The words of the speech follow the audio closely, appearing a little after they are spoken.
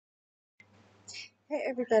Hey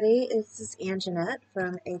everybody, this is Anjanette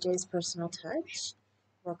from AJ's Personal Touch.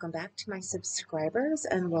 Welcome back to my subscribers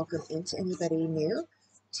and welcome into anybody new.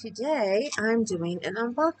 Today I'm doing an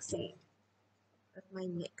unboxing of my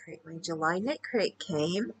Knitcrate. My July Knitcrate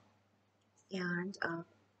came and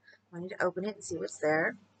wanted to open it and see what's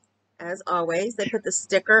there. As always, they put the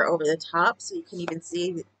sticker over the top so you can even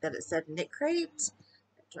see that it said Knitcrate.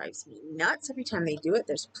 It drives me nuts every time they do it.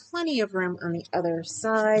 There's plenty of room on the other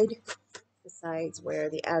side besides where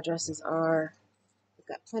the addresses are. We've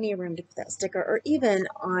got plenty of room to put that sticker or even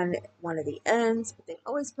on one of the ends, but they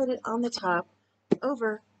always put it on the top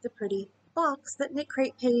over the pretty box that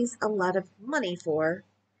Knitcrate pays a lot of money for,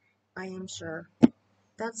 I am sure.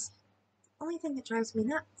 That's the only thing that drives me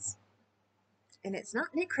nuts. And it's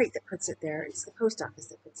not Knitcrate that puts it there, it's the post office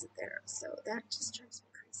that puts it there. So that just drives me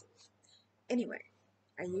crazy. Anyway,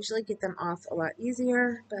 I usually get them off a lot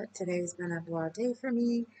easier, but today's been a blah day for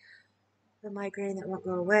me. The migraine that won't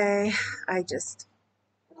go away. I just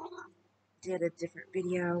did a different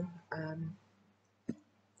video. And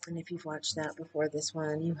if you've watched that before this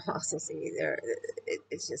one, you will also see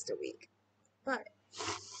it's just a week. But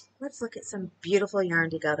let's look at some beautiful yarn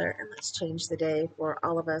together and let's change the day for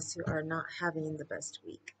all of us who are not having the best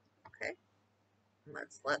week. Okay,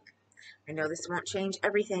 let's look. I know this won't change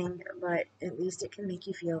everything, but at least it can make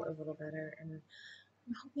you feel a little better. And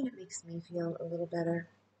I'm hoping it makes me feel a little better,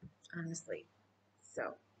 honestly.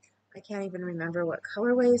 So I can't even remember what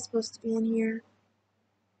colorway is supposed to be in here.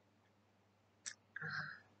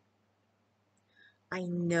 I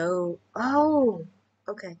know. Oh,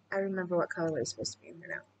 okay. I remember what colorway is supposed to be in here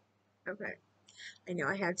now. Okay. I know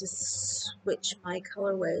I had to switch my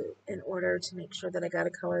colorway in order to make sure that I got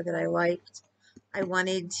a color that I liked. I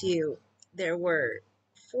wanted to, there were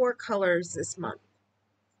 4 colors this month.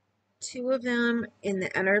 2 of them in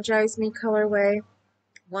the Energize Me colorway.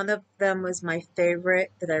 One of them was my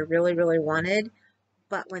favorite that I really, really wanted.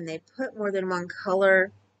 But when they put more than one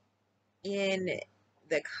color in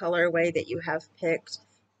the colorway that you have picked,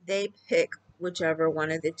 they pick whichever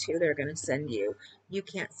one of the 2 they're going to send you. You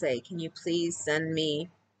can't say, can you please send me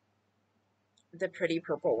the pretty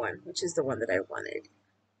purple one, which is the one that I wanted.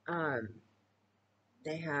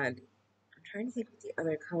 They had, I'm trying to think what the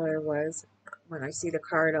other color was. When I see the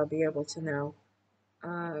card, I'll be able to know.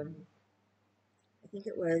 I think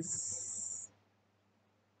it was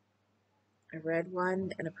a red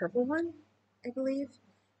one and a purple one, I believe.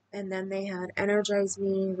 And then they had Energize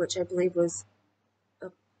Me, which I believe was a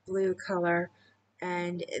blue color.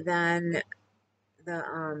 And then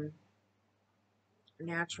the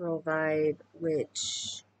Natural Vibe,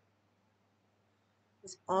 which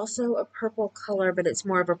is also a purple color, but it's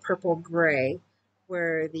more of a purple gray,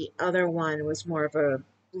 where the other one was more of a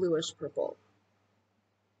bluish purple.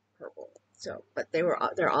 So, but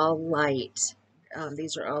they're all light.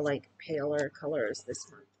 These are all like paler colors this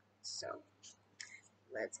month. So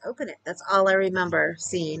let's open it. That's all I remember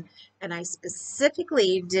seeing, and I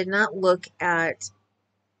specifically did not look at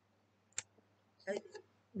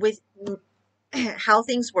with how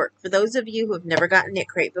things work. For those of you who have never gotten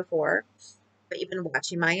Knitcrate before, but you've been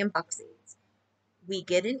watching my unboxings, we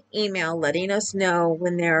get an email letting us know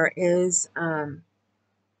when there is a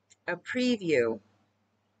preview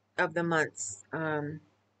of the month's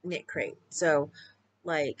Knitcrate. So,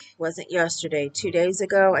 like, wasn't yesterday, 2 days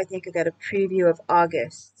ago, I think I got a preview of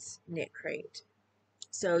August's Knitcrate.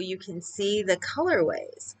 So you can see the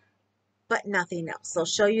colorways, but nothing else. They'll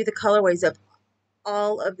show you the colorways of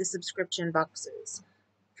all of the subscription boxes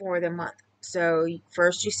for the month. So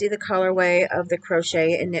first you see the colorway of the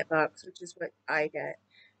crochet and knit box, which is what I get.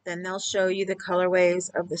 Then they'll show you the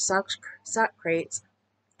colorways of the sock crates,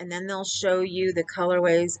 and then they'll show you the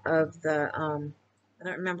colorways of the I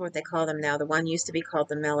don't remember what they call them now. The one used to be called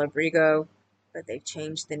the Malabrigo, but they've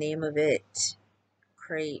changed the name of it,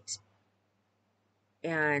 crate.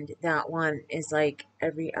 And that one is like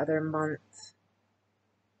every other month.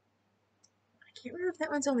 I can't remember if that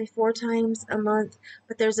one's only 4 times a month,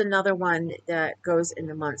 but there's another one that goes in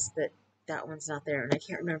the months that one's not there, and I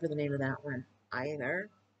can't remember the name of that one either.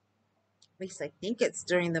 At least I think it's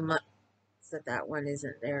during the months that one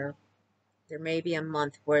isn't there. There may be a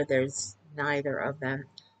month where there's neither of them.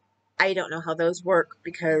 I don't know how those work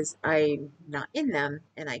because I'm not in them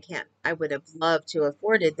and I can't. I would have loved to have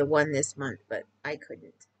afforded the one this month, but I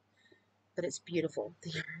couldn't. But it's beautiful. The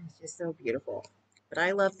yarn is just so beautiful. But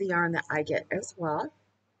I love the yarn that I get as well.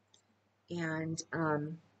 And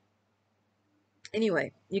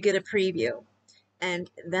anyway, you get a preview.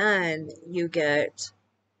 And then you get,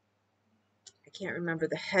 I can't remember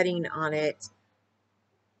the heading on it,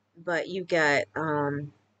 but you get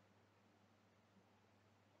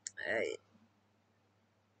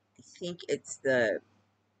think it's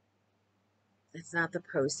not the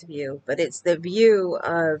post view, but it's the view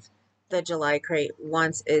of the July crate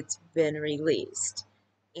once it's been released.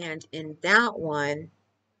 And in that one,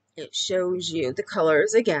 it shows you the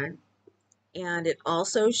colors again, and it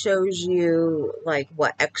also shows you like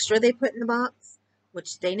what extra they put in the box,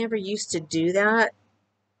 which they never used to do that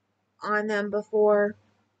on them before.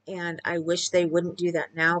 And I wish they wouldn't do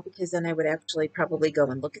that now, because then I would actually probably go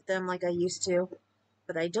and look at them like I used to.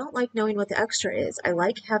 But I don't like knowing what the extra is. I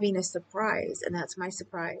like having a surprise, and that's my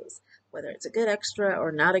surprise. Whether it's a good extra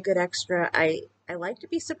or not a good extra, I like to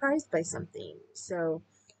be surprised by something. So,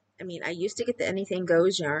 I mean, I used to get the anything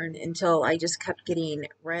goes yarn until I just kept getting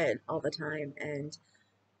red all the time, and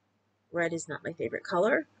red is not my favorite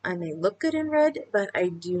color. I may look good in red, but I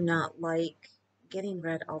do not like getting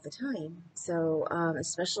red all the time. So,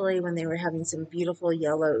 especially when they were having some beautiful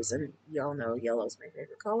yellows, and y'all know yellow's my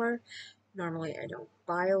favorite color. Normally, I don't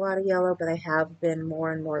buy a lot of yellow, but I have been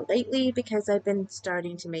more and more lately because I've been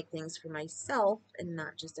starting to make things for myself and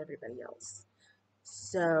not just everybody else.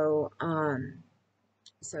 So,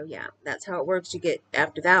 so yeah, that's how it works. You get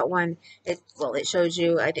after that one, it shows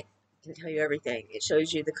you. Can tell you everything. It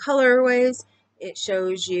shows you the colorways. It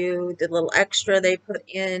shows you the little extra they put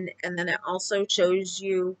in, and then it also shows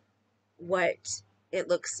you what it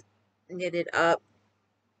looks knitted up.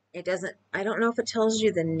 It doesn't, I don't know if it tells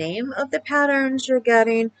you the name of the patterns you're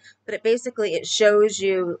getting, but it shows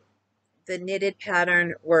you the knitted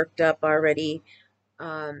pattern worked up already,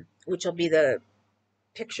 which will be the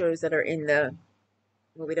pictures that are in the,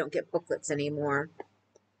 well, we don't get booklets anymore,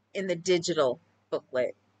 in the digital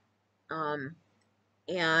booklet. Um,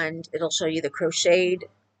 and it'll show you the crocheted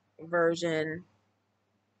version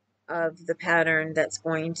of the pattern that's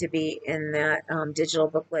going to be in that digital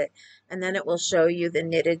booklet, and then it will show you the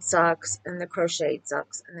knitted socks and the crocheted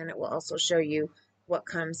socks, and then it will also show you what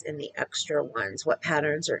comes in the extra ones, what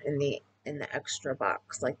patterns are in the extra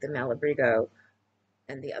box, like the Malabrigo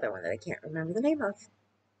and the other one that I can't remember the name of.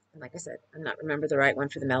 And like I said, I'm not remember the right one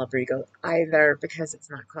for the Malabrigo either, because it's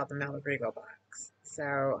not called the Malabrigo box.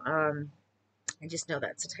 So I just know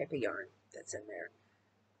that's the type of yarn that's in there.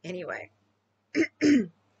 Anyway,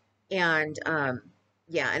 and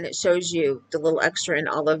yeah, and it shows you the little extra in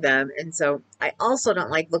all of them. And so I also don't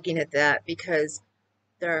like looking at that, because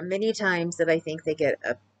there are many times that I think they get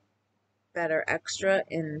a better extra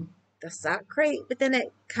in the sock crate, but then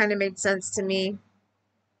it kind of made sense to me,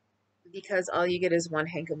 because all you get is one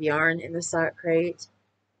hank of yarn in the sock crate,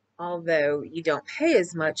 although you don't pay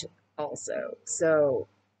as much also. So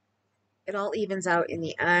it all evens out in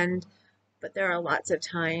the end. But there are lots of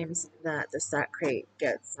times that the sock crate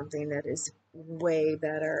gets something that is way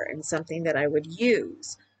better and something that I would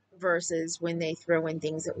use, versus when they throw in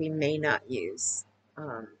things that we may not use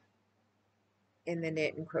in the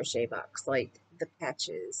knit and crochet box, like the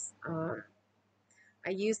patches. I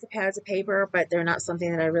use the pads of paper, but they're not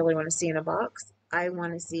something that I really want to see in a box. I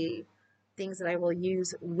want to see things that I will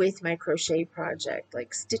use with my crochet project,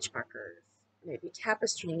 like stitch markers, maybe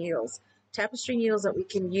tapestry needles. Tapestry needles that we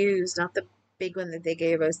can use, not the big one that they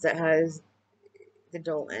gave us that has the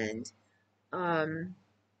dull end.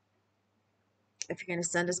 If you're going to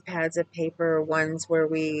send us pads of paper, ones where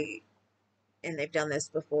and they've done this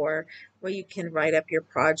before, where you can write up your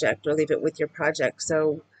project or leave it with your project.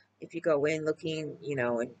 So if you go in looking,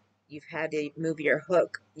 and you've had to move your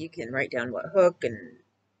hook, you can write down what hook and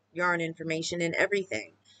yarn information and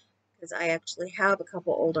everything. Because I actually have a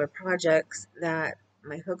couple older projects that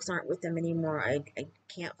my hooks aren't with them anymore. I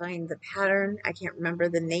can't find the pattern. I can't remember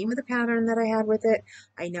the name of the pattern that I had with it.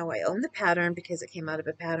 I know I own the pattern because it came out of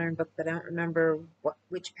a pattern book, but I don't remember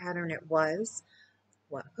which pattern it was,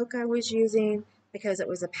 what hook I was using, because it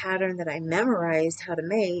was a pattern that I memorized how to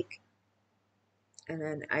make, and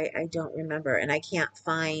then I don't remember, and I can't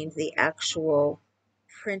find the actual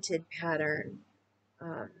printed pattern,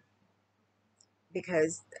 um,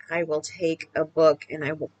 because I will take a book and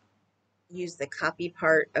I will use the copy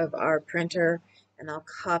part of our printer, and I'll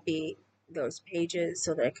copy those pages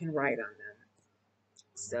so that I can write on them.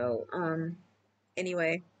 So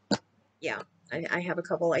anyway, yeah, I have a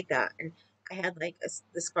couple like that, and I had like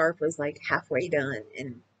the scarf was like halfway done,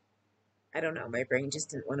 and I don't know, my brain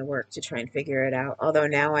just didn't want to work to try and figure it out. Although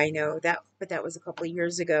now I know that, but that was a couple of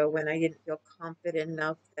years ago when I didn't feel confident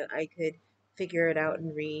enough that I could figure it out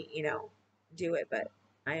and do it. But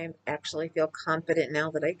actually feel confident now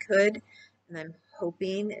that I could, and I'm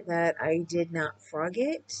hoping that I did not frog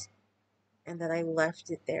it and that I left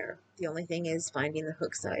it there. The only thing is finding the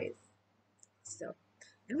hook size. So,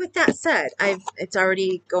 and with that said, it's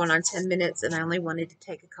already going on 10 minutes, and I only wanted to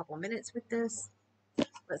take a couple minutes with this.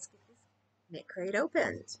 Let's get this knit crate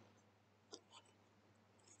opened.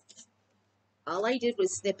 all I did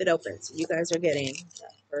was snip it open. So you guys are getting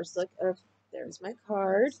that first look of, there's my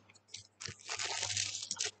card.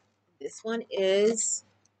 This one is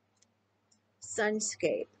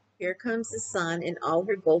Sunscape. Here comes the sun in all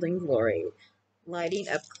her golden glory, lighting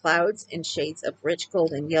up clouds in shades of rich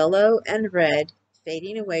golden yellow and red,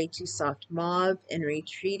 fading away to soft mauve and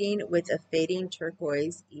retreating with a fading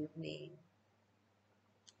turquoise evening.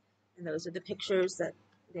 And those are the pictures that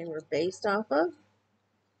they were based off of.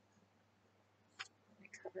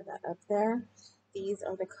 Cover that up there. These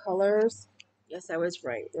are the colors. Yes, I was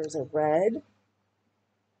right. There's a red,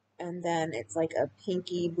 and then it's like a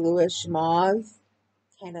pinky bluish mauve,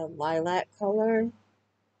 kind of lilac color,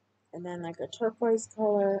 and then like a turquoise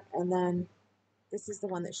color, and then this is the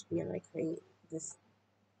one that should be in my crate. This,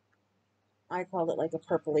 I called it like a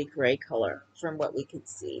purpley gray color from what we could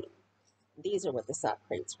see. These are what the sock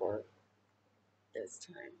crates were this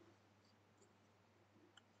time.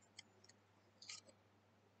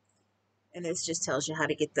 And this just tells you how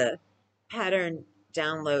to get the pattern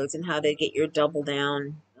downloads and how to get your double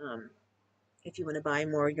down if you want to buy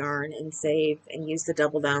more yarn and save and use the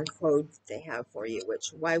double down code they have for you,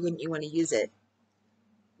 which why wouldn't you want to use it?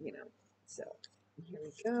 You know, so here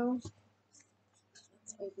we go.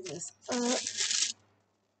 Let's open this up.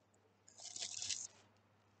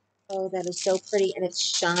 Oh, that is so pretty and it's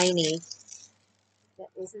shiny.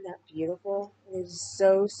 Isn't that beautiful? It is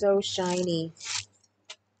so, so shiny.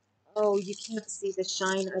 Oh, you can't see the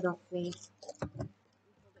shine, I don't think.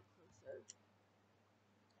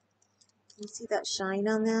 Can you see that shine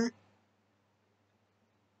on that?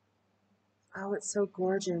 Oh, it's so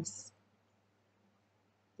gorgeous.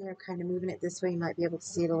 They're kind of moving it this way. You might be able to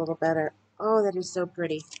see it a little better. Oh, that is so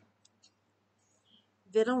pretty.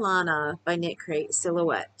 Vitalana by Knitcrate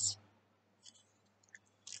Silhouette.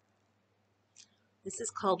 This is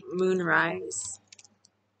called Moonrise.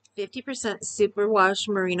 50% superwash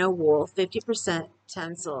merino wool, 50%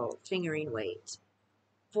 tencel fingering weight.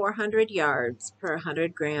 400 yards per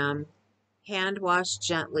 100 gram. Hand wash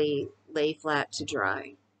gently, lay flat to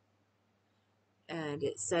dry. And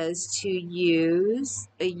it says to use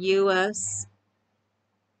a US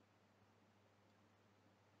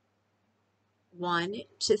 1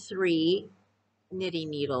 to 3 knitting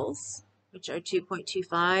needles, which are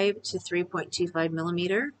 2.25 to 3.25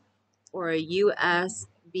 millimeter, or a US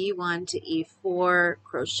B1 to E4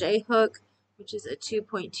 crochet hook, which is a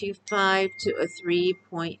 2.25 to a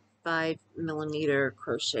 3.5 millimeter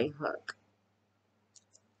crochet hook.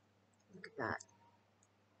 Look at that.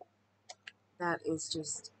 That is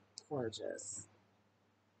just gorgeous.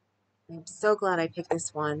 I'm so glad I picked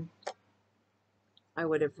this one. I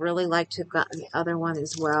would have really liked to have gotten the other one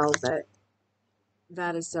as well, but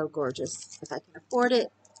that is so gorgeous. If I can afford it,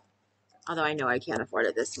 although I know I can't afford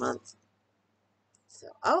it this month. So,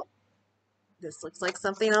 oh, this looks like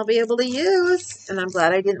something I'll be able to use, and I'm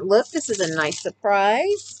glad I didn't look. This is a nice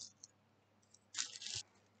surprise.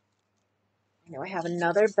 I know I have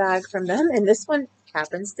another bag from them, and this one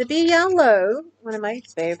happens to be yellow, one of my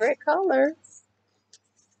favorite colors.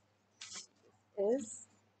 It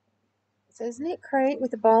says Knitcrate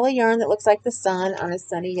with a ball of yarn that looks like the sun on a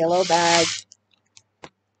sunny yellow bag.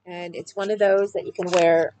 And it's one of those that you can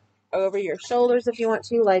wear over your shoulders if you want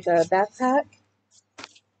to, like a backpack.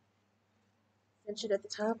 Cinch it at the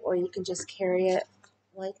top, or you can just carry it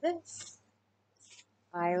like this.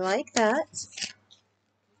 I like that.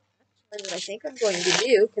 What I think I'm going to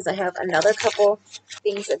do, because I have another couple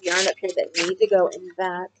things of yarn up here that need to go in the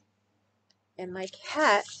bag. And my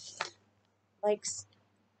cat likes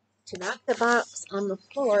to knock the box on the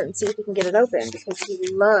floor and see if he can get it open, because he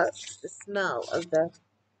loves the smell of the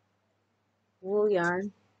wool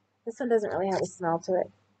yarn. This one doesn't really have a smell to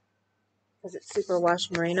it because it's super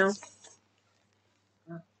wash merino.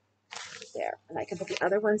 There, and I can put the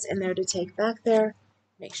other ones in there to take back there.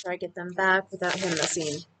 Make sure I get them back without him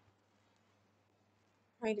messing.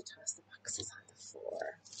 Trying to toss the boxes on the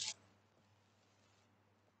floor.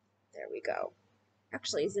 There we go.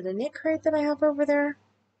 Actually, is it a knit crate that I have over there?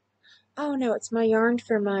 Oh no, it's my yarn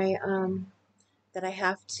for my that I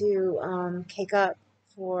have to cake up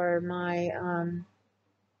for my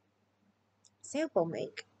sample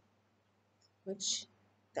make, which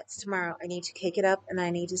that's tomorrow. I need to cake it up and I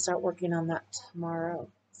need to start working on that tomorrow.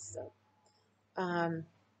 So and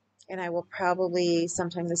I will probably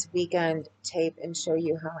sometime this weekend tape and show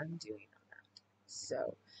you how I'm doing on that.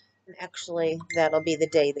 So, and actually that'll be the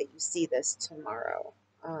day that you see this tomorrow,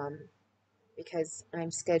 because I'm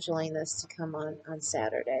scheduling this to come on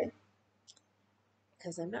Saturday,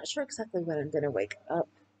 because I'm not sure exactly when I'm going to wake up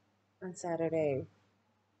on Saturday,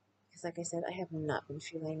 because like I said, I have not been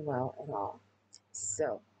feeling well at all.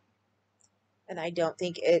 So, And I don't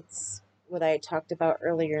think it's what I had talked about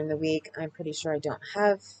earlier in the week. I'm pretty sure I don't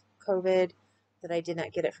have COVID, that I did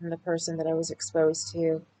not get it from the person that I was exposed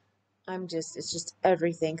to. It's just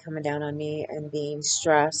everything coming down on me and being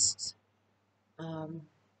stressed. Um,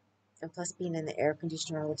 and plus being in the air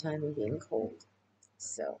conditioner all the time and being cold.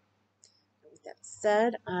 So, with that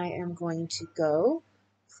said, I am going to go.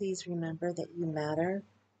 Please remember that you matter.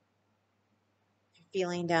 If you're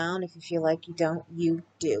feeling down, if you feel like you don't, you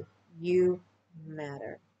do. You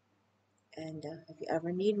matter. And if you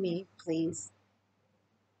ever need me, please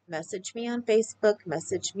message me on Facebook,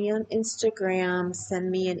 message me on Instagram, send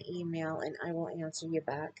me an email, and I will answer you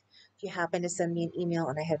back. If you happen to send me an email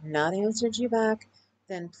and I have not answered you back,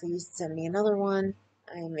 then please send me another one.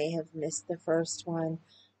 I may have missed the first one.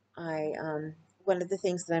 One of the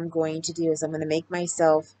things that I'm going to do is I'm going to make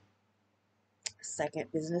myself a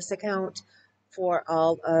second business account for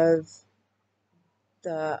all of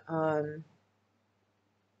the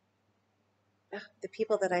the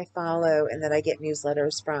people that I follow and that I get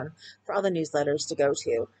newsletters from, for all the newsletters to go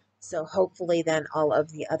to. So hopefully then all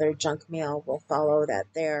of the other junk mail will follow that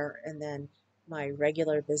there, and then my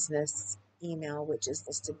regular business email, which is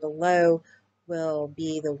listed below, will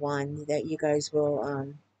be the one that you guys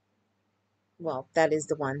will well, that is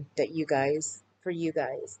the one that for you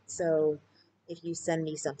guys. So if you send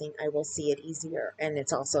me something, I will see it easier. And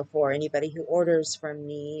it's also for anybody who orders from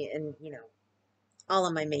me and, all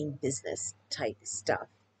of my main business type stuff.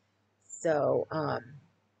 So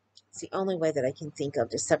it's the only way that I can think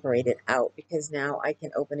of to separate it out, because now I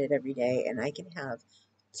can open it every day and I can have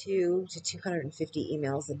 2 to 250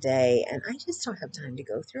 emails a day. And I just don't have time to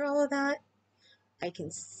go through all of that. I can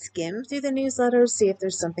skim through the newsletters, see if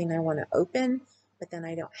there's something I want to open, but then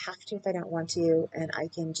I don't have to if I don't want to, and I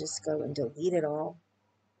can just go and delete it all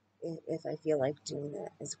if I feel like doing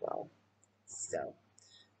that as well. So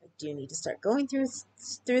I do need to start going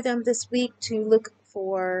through them this week to look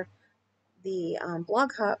for the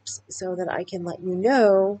blog hops so that I can let you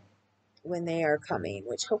know when they are coming,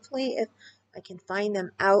 which hopefully if I can find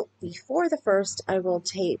them out before the 1st, I will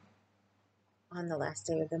tape on the last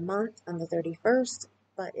day of the month on the 31st.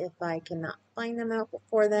 But if I cannot find them out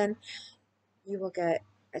before then, you will get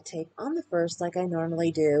a tape on the 1st like I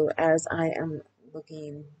normally do, as I am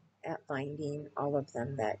looking at finding all of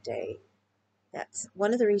them that day. That's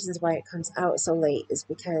one of the reasons why it comes out so late, is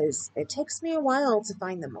because it takes me a while to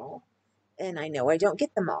find them all. And I know I don't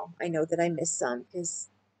get them all. I know that I miss some because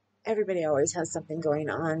everybody always has something going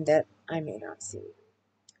on that I may not see.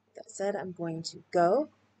 That said, I'm going to go.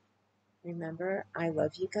 Remember, I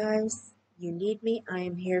love you guys. You need me, I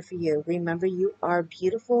am here for you. Remember, you are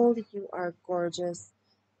beautiful, you are gorgeous,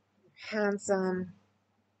 you're handsome.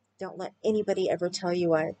 Don't let anybody ever tell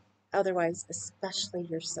you otherwise, especially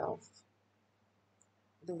yourself.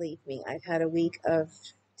 Believe me, I've had a week of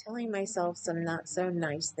telling myself some not so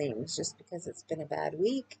nice things just because it's been a bad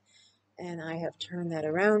week, and I have turned that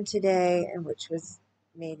around today, and which was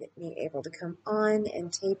made me able to come on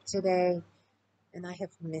and tape today. And I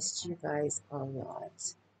have missed you guys a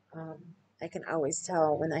lot. I can always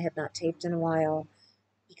tell when I have not taped in a while,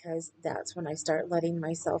 because that's when I start letting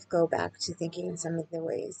myself go back to thinking in some of the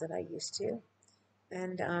ways that I used to.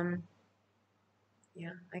 And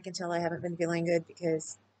yeah, I can tell I haven't been feeling good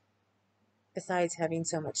because besides having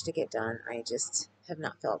so much to get done, I just have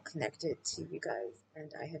not felt connected to you guys,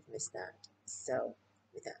 and I have missed that. So,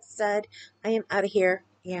 with that said, I am out of here,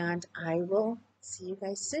 and I will see you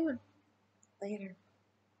guys soon. Later.